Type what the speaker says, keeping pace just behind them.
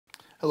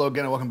Hello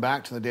again and welcome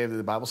back to the Day of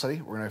the Bible Study.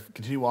 We're going to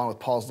continue on with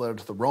Paul's letter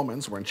to the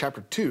Romans. We're in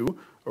chapter 2.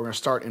 We're going to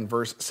start in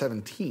verse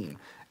 17.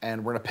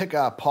 And we're going to pick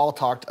up, Paul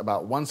talked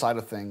about one side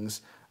of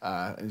things,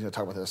 and he's going to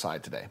talk about the other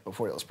side today.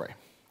 Before let's pray.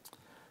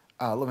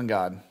 Living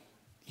God,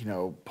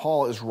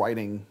 Paul is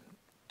writing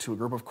to a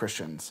group of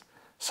Christians,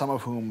 some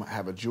of whom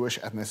have a Jewish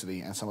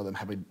ethnicity and some of them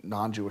have a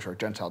non-Jewish or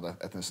Gentile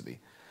ethnicity.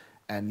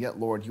 And yet,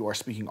 Lord, you are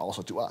speaking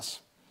also to us.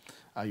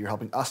 You're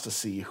helping us to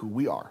see who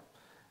we are.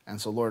 And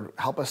so, Lord,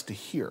 help us to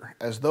hear,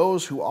 as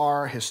those who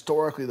are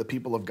historically the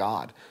people of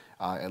God,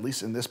 at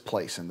least in this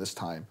place, in this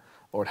time.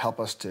 Lord, help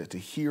us to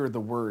hear the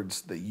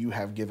words that you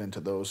have given to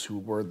those who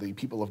were the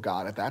people of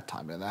God at that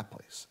time and in that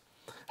place.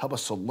 Help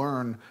us to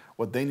learn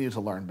what they needed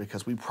to learn,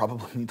 because we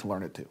probably need to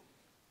learn it too.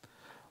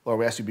 Lord,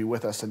 we ask you to be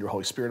with us, send your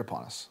Holy Spirit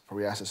upon us, for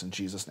we ask this in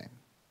Jesus' name.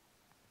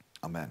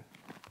 Amen.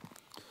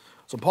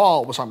 So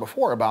Paul was talking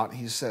before about,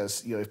 he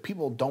says, if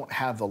people don't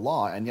have the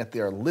law and yet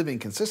they are living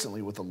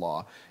consistently with the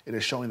law, it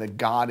is showing that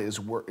God is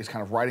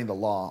kind of writing the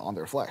law on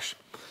their flesh.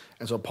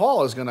 And so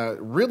Paul is going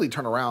to really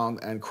turn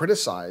around and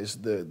criticize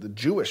the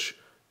Jewish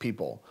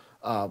people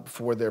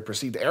for their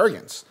perceived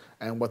arrogance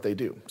and what they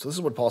do. So this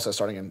is what Paul says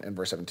starting in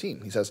verse 17.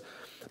 He says,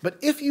 "But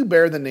if you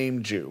bear the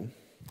name Jew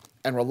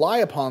and rely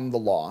upon the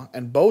law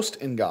and boast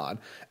in God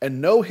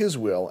and know his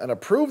will and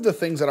approve the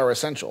things that are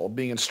essential,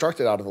 being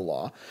instructed out of the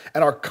law,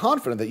 and are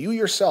confident that you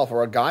yourself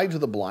are a guide to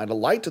the blind, a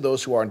light to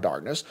those who are in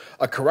darkness,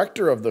 a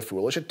corrector of the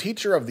foolish, a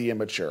teacher of the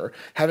immature,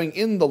 having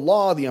in the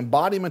law the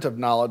embodiment of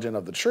knowledge and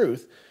of the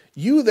truth,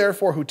 you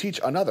therefore who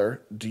teach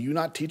another, do you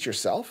not teach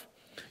yourself?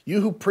 You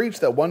who preach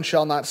that one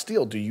shall not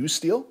steal, do you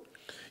steal?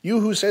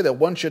 You who say that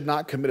one should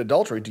not commit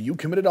adultery, do you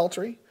commit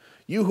adultery?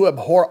 You who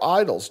abhor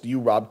idols, do you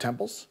rob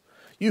temples?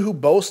 You who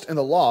boast in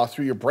the law,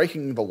 through your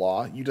breaking the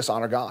law, you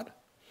dishonor God.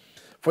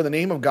 For the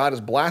name of God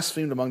is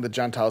blasphemed among the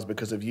Gentiles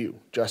because of you,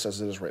 just as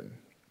it is written."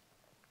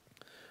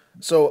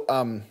 So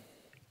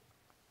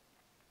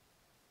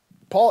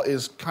Paul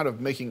is kind of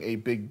making a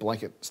big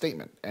blanket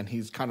statement, and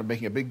he's kind of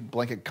making a big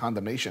blanket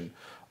condemnation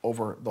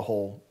over the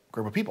whole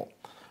group of people.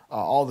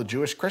 All the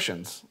Jewish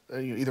Christians,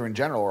 either in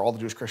general or all the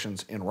Jewish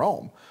Christians in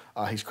Rome,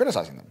 he's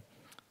criticizing them.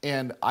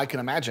 And I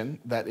can imagine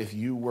that if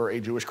you were a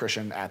Jewish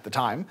Christian at the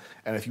time,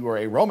 and if you were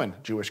a Roman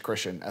Jewish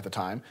Christian at the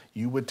time,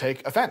 you would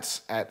take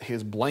offense at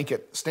his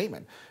blanket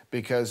statement,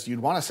 because you'd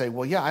want to say,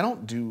 well, yeah, I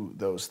don't do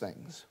those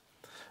things.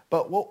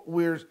 But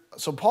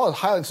so Paul is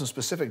highlighting some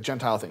specific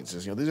Gentile things.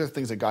 These are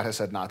things that God has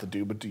said not to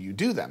do, but do you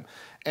do them?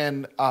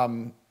 And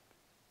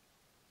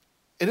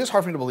it is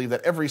hard for me to believe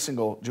that every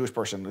single Jewish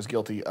person is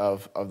guilty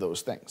of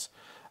those things.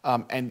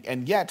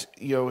 And yet,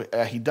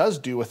 he does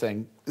do a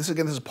thing. This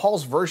is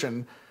Paul's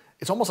version.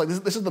 It's almost like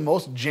this is the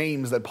most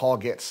James that Paul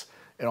gets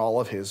in all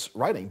of his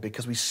writing,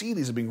 because we see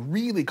these as being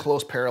really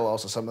close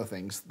parallels to some of the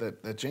things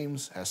that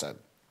James has said.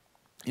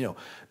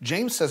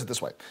 James says it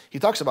this way. He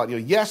talks about,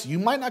 yes, you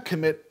might not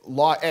commit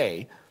law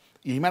A,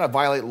 you might not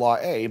violate law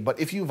A, but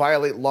if you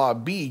violate law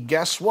B,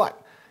 guess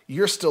what?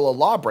 You're still a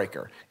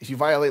lawbreaker. If you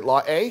violate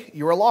law A,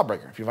 you're a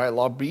lawbreaker. If you violate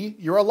law B,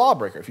 you're a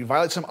lawbreaker. If you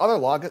violate some other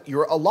law,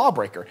 you're a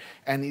lawbreaker.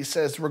 And he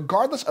says,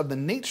 regardless of the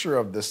nature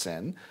of the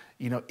sin,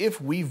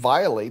 if we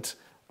violate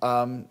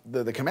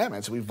the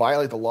commandments, we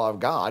violate the law of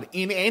God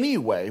in any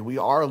way, we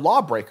are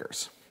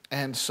lawbreakers.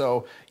 And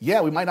so,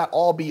 yeah, we might not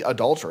all be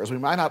adulterers, we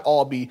might not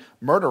all be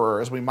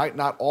murderers, we might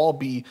not all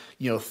be,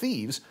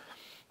 thieves,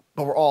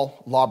 but we're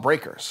all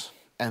lawbreakers.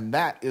 And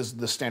that is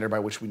the standard by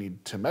which we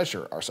need to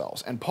measure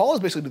ourselves. And Paul is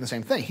basically doing the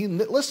same thing. He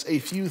lists a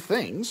few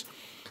things,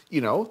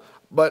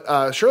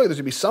 but surely there's going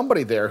to be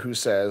somebody there who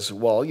says,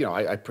 well,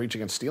 I preach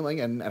against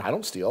stealing and I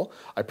don't steal.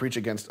 I preach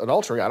against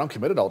adultery. I don't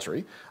commit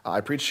adultery.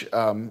 I preach,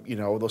 those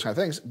kind of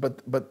things.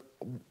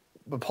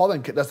 But Paul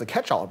then does the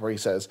catch-all where he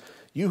says,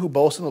 you who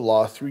boast in the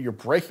law, through your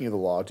breaking of the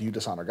law, do you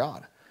dishonor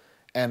God?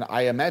 And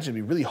I imagine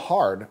it'd be really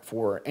hard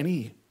for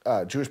any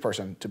Jewish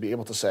person to be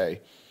able to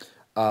say,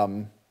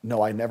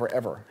 no, I never,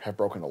 ever have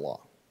broken the law.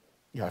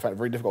 I find it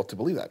very difficult to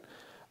believe that.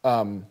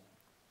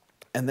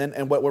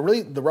 And what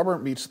really the rubber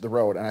meets the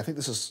road, and I think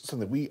this is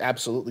something that we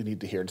absolutely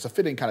need to hear. It's a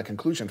fitting kind of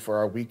conclusion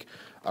for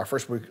our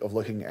first week of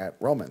looking at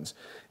Romans.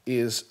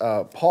 Is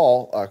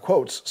Paul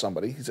quotes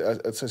somebody?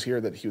 It says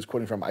here that he was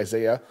quoting from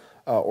Isaiah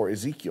or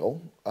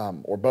Ezekiel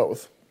or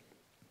both,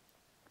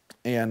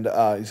 and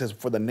he says,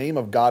 "For the name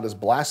of God is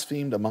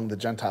blasphemed among the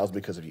Gentiles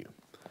because of you."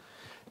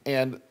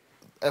 And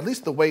at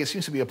least the way it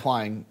seems to be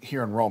applying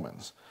here in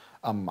Romans,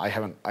 like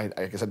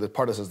I said, the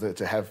part of this is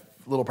to have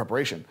little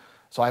preparation.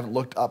 So I haven't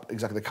looked up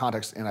exactly the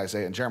context in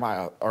Isaiah and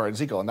Jeremiah or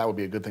Ezekiel, and that would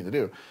be a good thing to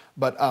do.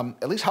 But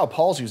at least how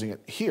Paul's using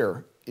it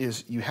here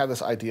is you have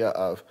this idea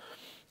of,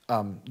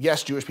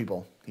 yes, Jewish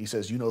people, he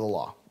says, you know the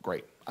law.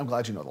 Great. I'm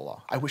glad you know the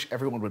law. I wish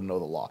everyone would know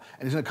the law.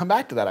 And he's going to come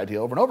back to that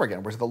idea over and over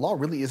again, where the law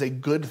really is a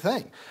good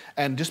thing.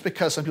 And just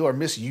because some people are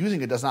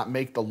misusing it does not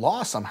make the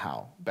law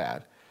somehow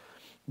bad.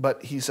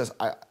 But he says,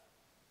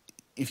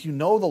 if you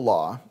know the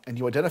law and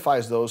you identify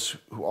as those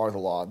who are the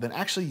law, then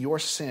actually your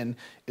sin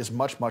is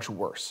much, much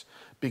worse.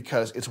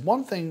 Because it's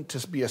one thing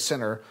to be a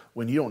sinner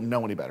when you don't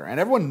know any better. And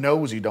everyone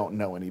knows you don't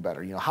know any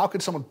better. How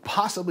could someone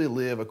possibly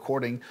live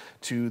according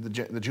to the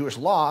Jewish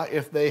law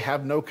if they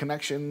have no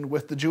connection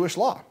with the Jewish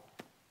law?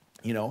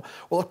 Well,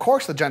 of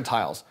course the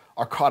Gentiles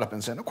are caught up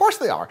in sin. Of course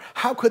they are.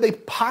 How could they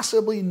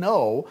possibly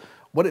know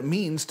what it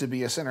means to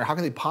be a sinner? How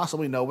can they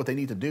possibly know what they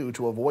need to do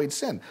to avoid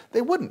sin?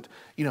 They wouldn't.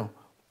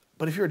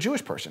 But if you're a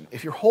Jewish person,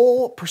 if your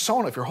whole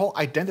persona, if your whole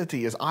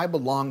identity is I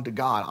belong to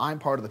God, I'm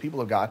part of the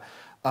people of God,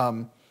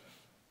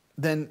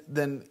 then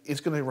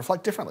it's going to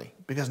reflect differently,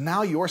 because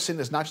now your sin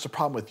is not just a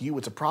problem with you,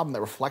 it's a problem that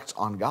reflects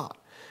on God.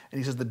 And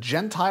he says the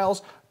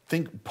Gentiles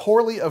think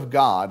poorly of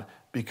God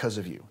because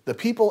of you. The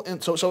people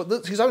he's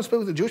not speaking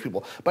with the Jewish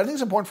people, but I think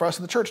it's important for us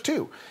in the church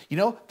too.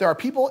 There are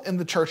people in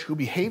the church who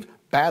behave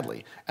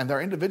badly, and there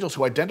are individuals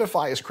who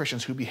identify as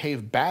Christians who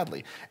behave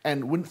badly.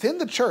 And within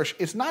the church,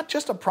 it's not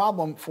just a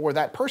problem for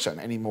that person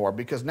anymore,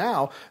 because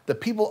now the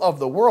people of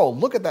the world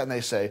look at that and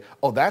they say,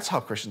 oh, that's how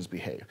Christians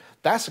behave.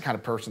 That's the kind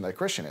of person that a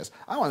Christian is.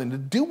 I don't want anything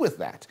to do with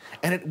that.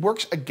 And it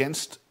works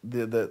against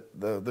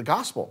the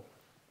gospel.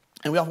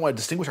 And we often want to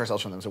distinguish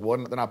ourselves from them. So, well,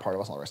 they're not part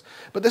of us and all the rest.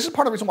 But this is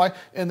part of the reason why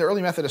in the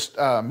early Methodist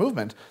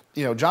movement,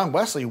 John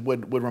Wesley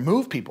would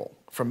remove people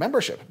from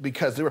membership,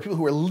 because there were people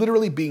who were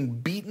literally being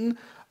beaten,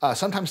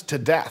 sometimes to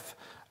death,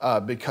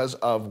 because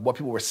of what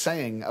people were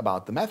saying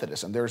about the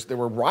Methodists. And there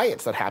were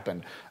riots that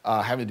happened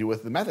having to do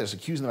with the Methodists,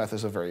 accusing the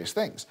Methodists of various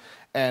things.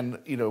 And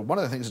one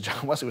of the things that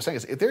John Wesley was saying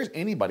is, if there's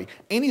anybody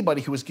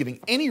who is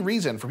giving any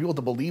reason for people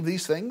to believe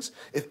these things,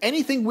 if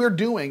anything we're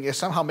doing is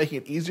somehow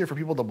making it easier for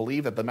people to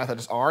believe that the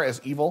Methodists are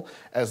as evil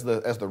as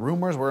the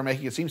rumors we're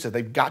making it seem, says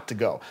they've got to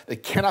go. They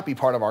cannot be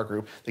part of our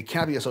group. They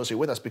cannot be associated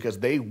with us, because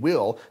they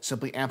will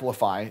simply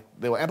amplify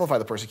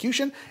the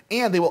persecution,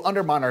 and they will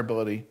undermine our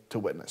ability to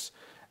witness.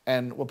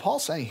 And what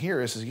Paul's saying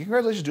here is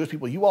congratulations, Jewish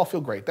people, you all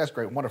feel great. That's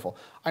great, wonderful.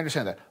 I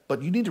understand that.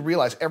 But you need to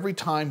realize every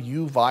time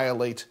you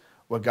violate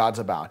what God's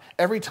about,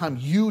 every time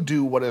you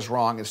do what is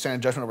wrong and stand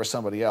in judgment over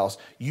somebody else,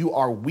 you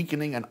are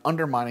weakening and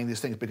undermining these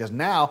things, because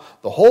now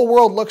the whole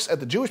world looks at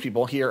the Jewish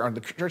people here in the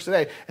church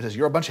today and says,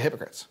 you're a bunch of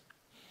hypocrites.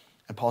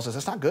 And Paul says,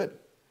 that's not good.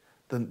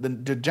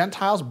 The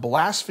Gentiles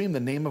blaspheme the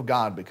name of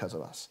God because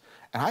of us.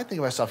 And I think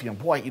to myself,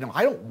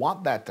 I don't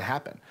want that to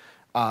happen.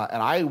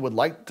 And I would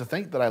like to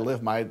think that I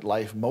live my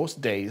life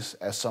most days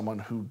as someone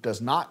who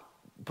does not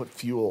put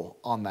fuel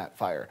on that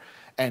fire.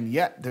 And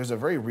yet there's a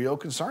very real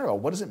concern about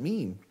what does it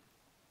mean?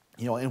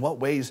 In what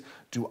ways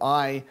do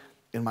I,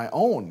 in my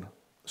own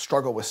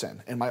struggle with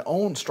sin, in my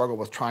own struggle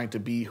with trying to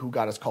be who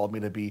God has called me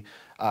to be,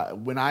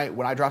 when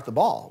I drop the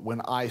ball,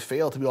 when I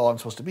fail to be all I'm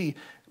supposed to be,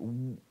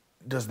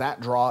 does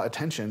that draw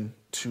attention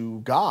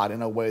to God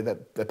in a way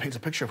that paints a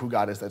picture of who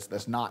God is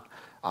that's not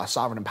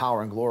sovereign in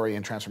power and glory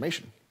and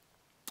transformation?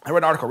 I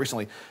read an article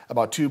recently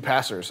about two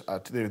pastors.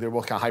 They were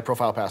both kind of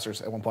high-profile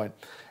pastors at one point,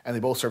 and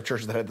they both served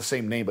churches that had the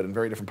same name but in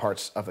very different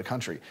parts of the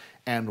country.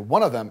 And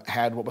one of them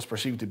had what was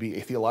perceived to be a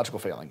theological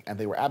failing, and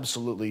they were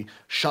absolutely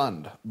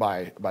shunned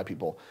by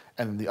people.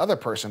 And the other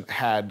person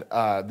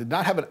did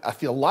not have a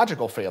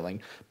theological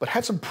failing, but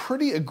had some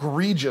pretty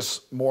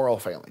egregious moral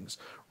failings.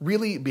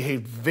 Really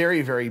behaved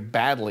very, very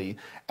badly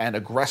and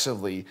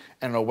aggressively,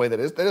 and in a way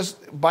that is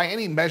by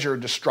any measure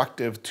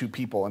destructive to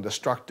people and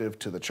destructive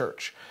to the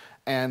church.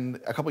 And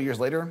a couple of years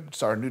later,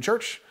 started a new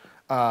church.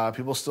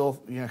 People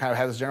still, kind of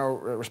have this general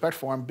respect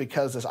for him,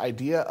 because this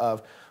idea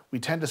of, we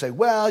tend to say,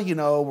 well,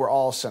 we're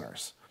all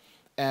sinners.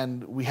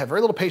 And we have very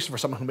little patience for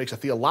someone who makes a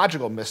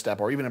theological misstep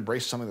or even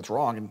embraces something that's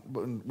wrong,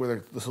 and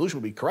where the solution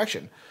would be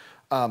correction.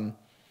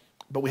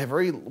 But we have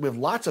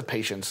lots of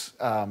patience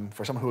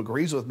for someone who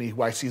agrees with me,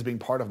 who I see as being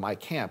part of my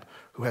camp,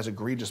 who has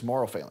egregious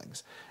moral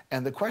failings.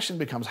 And the question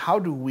becomes, how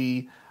do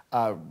we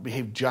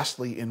behave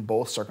justly in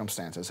both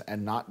circumstances,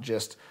 and not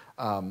just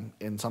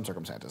in some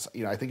circumstances?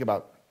 I think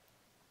about,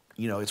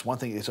 it's one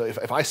thing. So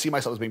if I see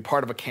myself as being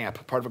part of a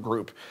camp, part of a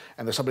group,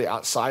 and there's somebody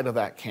outside of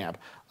that camp,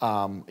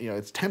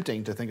 it's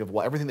tempting to think of,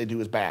 well, everything they do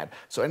is bad.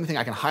 So anything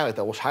I can highlight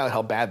that will highlight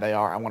how bad they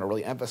are, I want to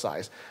really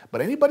emphasize. But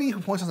anybody who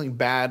points something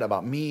bad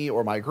about me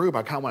or my group,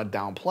 I kind of want to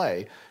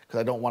downplay, because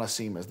I don't want to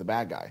seem as the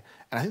bad guy.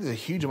 And I think there's a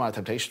huge amount of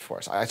temptation for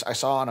us. I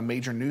saw on a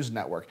major news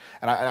network,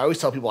 and I always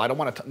tell people, I don't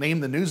want to name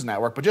the news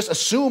network, but just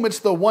assume it's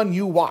the one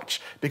you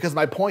watch, because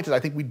my point is I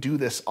think we do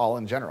this all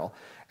in general.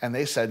 And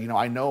they said,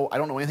 I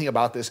don't know anything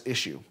about this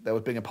issue that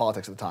was big in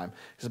politics at the time.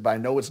 He said, but I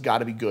know it's got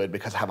to be good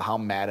because of how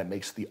mad it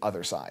makes the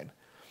other side.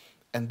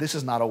 And this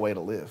is not a way to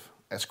live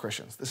as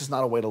Christians. This is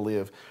not a way to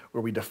live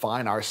where we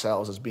define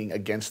ourselves as being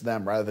against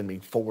them rather than being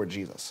for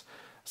Jesus.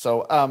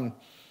 So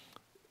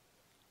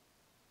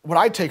what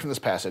I take from this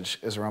passage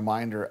is a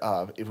reminder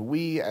of, if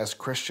we as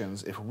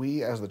Christians, if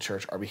we as the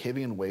church are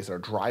behaving in ways that are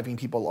driving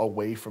people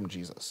away from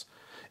Jesus,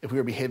 if we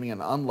are behaving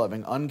in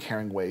unloving,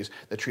 uncaring ways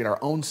that treat our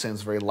own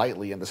sins very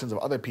lightly and the sins of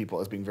other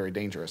people as being very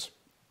dangerous,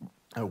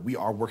 we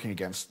are working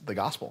against the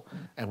gospel.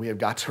 And we have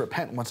got to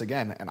repent once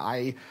again.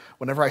 And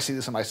whenever I see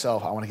this in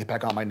myself, I want to get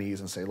back on my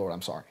knees and say, Lord,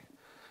 I'm sorry.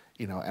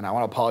 And I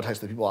want to apologize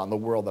to the people out in the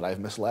world that I've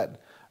misled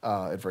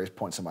at various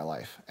points in my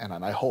life. And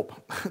I hope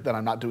that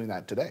I'm not doing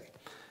that today.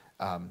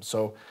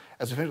 So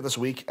as we finish this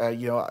week,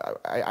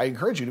 I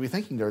encourage you to be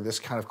thinking during this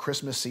kind of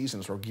Christmas season,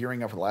 as we're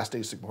gearing up for the last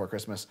days before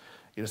Christmas,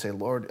 to say,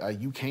 Lord,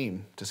 you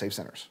came to save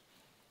sinners,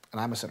 and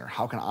I'm a sinner.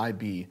 How can I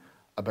be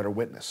a better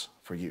witness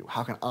for you?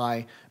 How can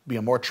I be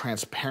a more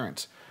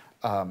transparent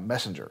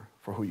messenger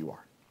for who you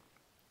are?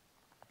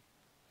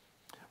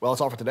 Well,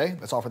 that's all for today.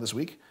 That's all for this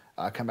week.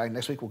 Come back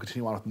next week. We'll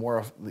continue on with more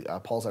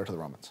of Paul's letter to the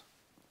Romans.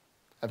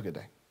 Have a good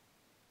day.